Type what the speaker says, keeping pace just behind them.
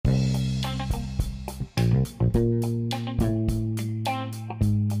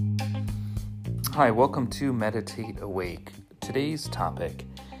Hi, welcome to Meditate Awake. Today's topic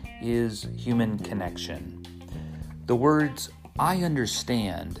is human connection. The words "I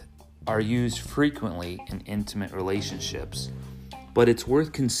understand" are used frequently in intimate relationships, but it's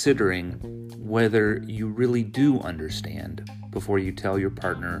worth considering whether you really do understand before you tell your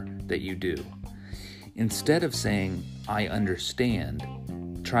partner that you do. Instead of saying "I understand,"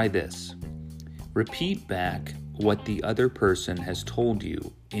 try this. Repeat back what the other person has told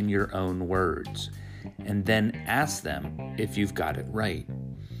you in your own words, and then ask them if you've got it right.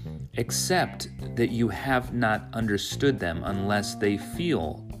 Accept that you have not understood them unless they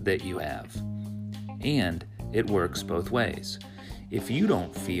feel that you have. And it works both ways. If you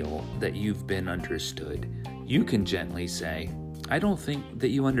don't feel that you've been understood, you can gently say, "I don't think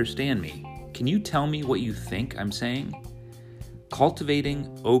that you understand me. Can you tell me what you think I'm saying?" Cultivating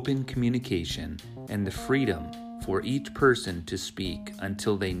open communication and the freedom for each person to speak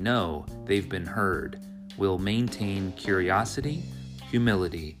until they know they've been heard will maintain curiosity,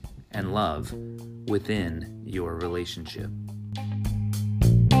 humility, and love within your relationship.